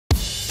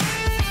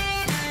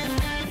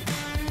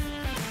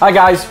Hi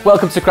guys,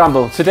 welcome to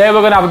Cranble. Today we're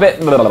going to have a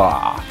bit...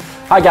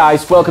 Hi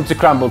guys, welcome to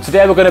Cranble.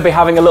 Today we're going to be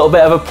having a little bit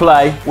of a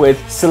play with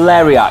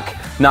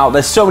Celeriac. Now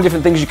there's so many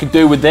different things you can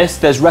do with this.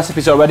 There's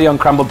recipes already on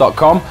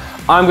cranble.com.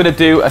 I'm going to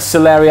do a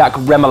Celeriac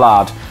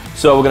remoulade.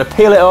 So we're going to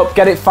peel it up,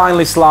 get it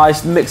finely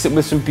sliced, mix it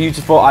with some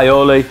beautiful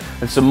aioli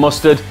and some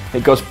mustard.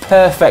 It goes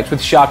perfect with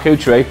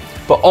charcuterie,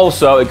 but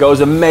also it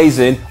goes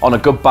amazing on a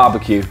good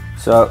barbecue.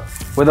 So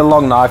with a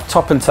long knife,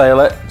 top and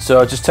tail it.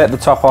 So just take the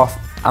top off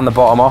and the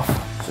bottom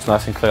off. So it's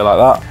nice and clear like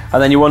that.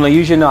 And then you want to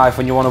use your knife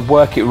when you want to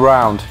work it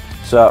round.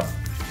 So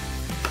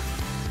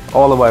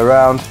all the way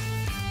around,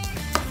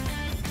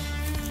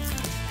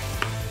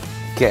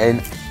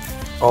 getting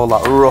all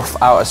that rough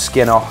outer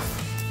skin off.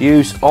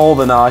 Use all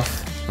the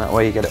knife, that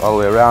way you get it all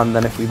the way around. And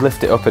then if we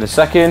lift it up in a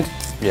second,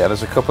 yeah,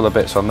 there's a couple of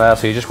bits on there,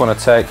 so you just want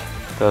to take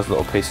those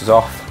little pieces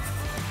off.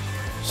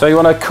 So you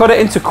want to cut it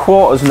into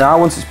quarters now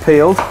once it's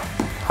peeled,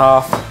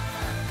 half,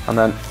 and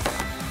then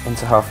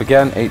into half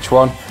again, each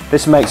one.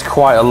 This makes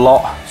quite a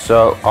lot,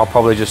 so I'll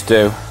probably just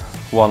do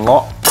one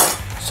lot.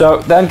 So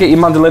then get your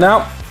mandolin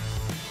out,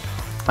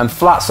 and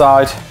flat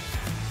side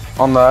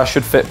on there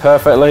should fit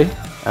perfectly,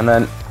 and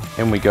then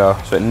in we go.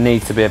 So it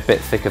needs to be a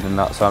bit thicker than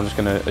that, so I'm just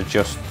going to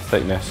adjust the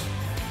thickness.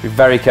 Be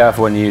very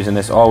careful when you're using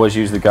this, always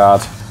use the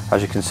guard.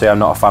 As you can see, I'm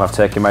not a fan of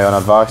taking my own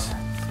advice.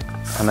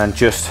 And then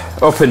just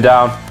up and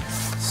down,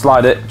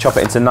 slide it, chop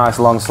it into nice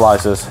long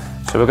slices.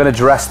 So we're going to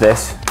dress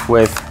this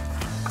with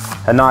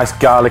a nice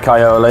garlic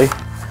aioli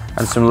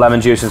and some lemon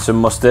juice and some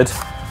mustard.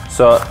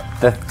 So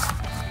the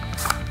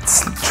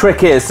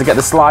trick is to get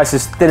the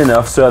slices thin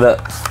enough so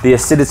that the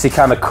acidity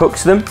kind of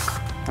cooks them.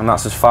 And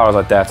that's as far as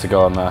I dare to go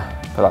on there,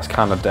 but that's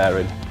kind of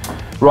daring.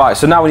 Right,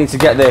 so now we need to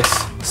get this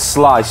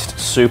sliced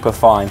super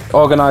fine.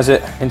 Organise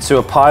it into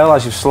a pile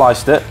as you've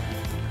sliced it,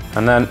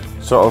 and then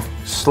sort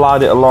of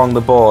slide it along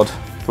the board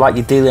like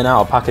you're dealing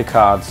out a pack of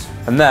cards.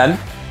 And then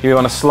you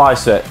want to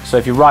slice it. So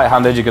if you're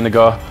right-handed, you're going to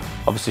go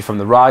obviously from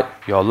the right,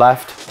 your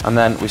left, and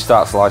then we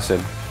start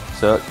slicing.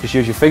 So just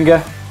use your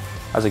finger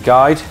as a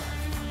guide,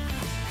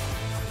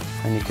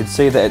 and you can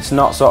see that it's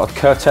not sort of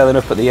curtailing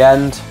up at the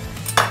end.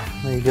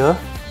 There you go,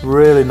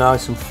 really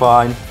nice and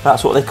fine.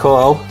 That's what they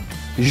call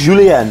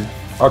julienne.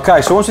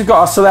 Okay, so once we've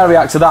got our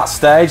celeriac to that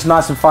stage,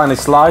 nice and finely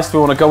sliced,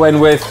 we want to go in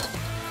with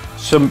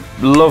some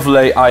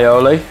lovely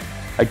aioli.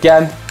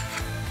 Again,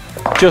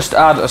 just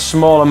add a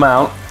small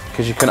amount,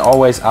 because you can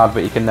always add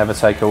but you can never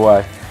take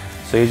away.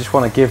 So you just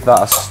want to give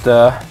that a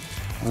stir,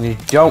 and you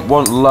don't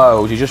want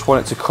loads, you just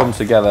want it to come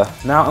together.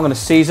 Now I'm going to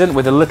season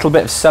with a little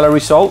bit of celery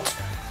salt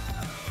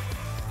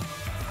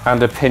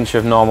and a pinch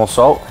of normal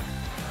salt,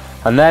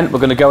 and then we're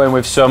going to go in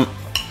with some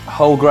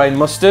whole grain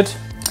mustard,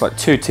 like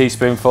 2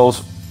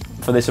 teaspoonfuls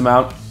for this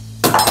amount.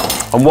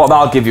 And what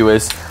that'll give you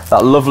is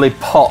that lovely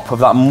pop of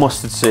that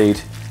mustard seed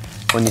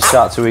when you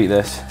start to eat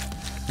this.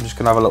 I'm just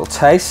going to have a little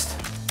taste,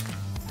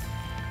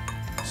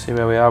 see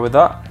where we are with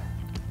that.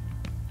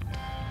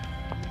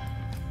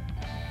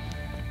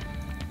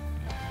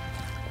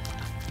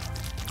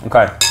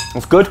 Okay,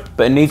 it's good,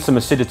 but it needs some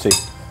acidity.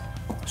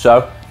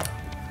 So,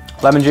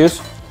 lemon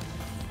juice,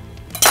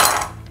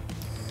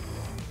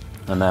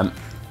 and then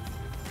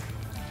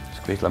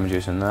squeeze lemon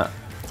juice in there.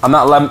 And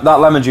that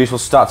lemon juice will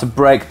start to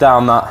break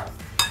down that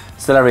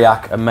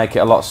celeriac and make it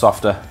a lot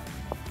softer.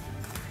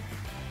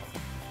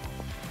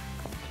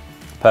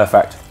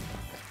 Perfect.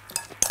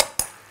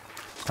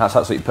 That's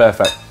absolutely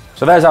perfect.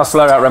 So there's our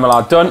celeriac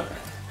remoulade done.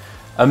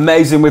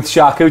 Amazing with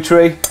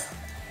charcuterie.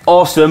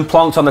 Awesome,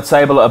 plonked on the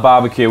table at a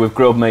barbecue with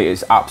grilled meat.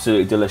 It's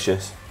absolutely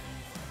delicious.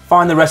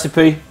 Find the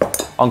recipe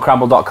on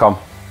cranble.com.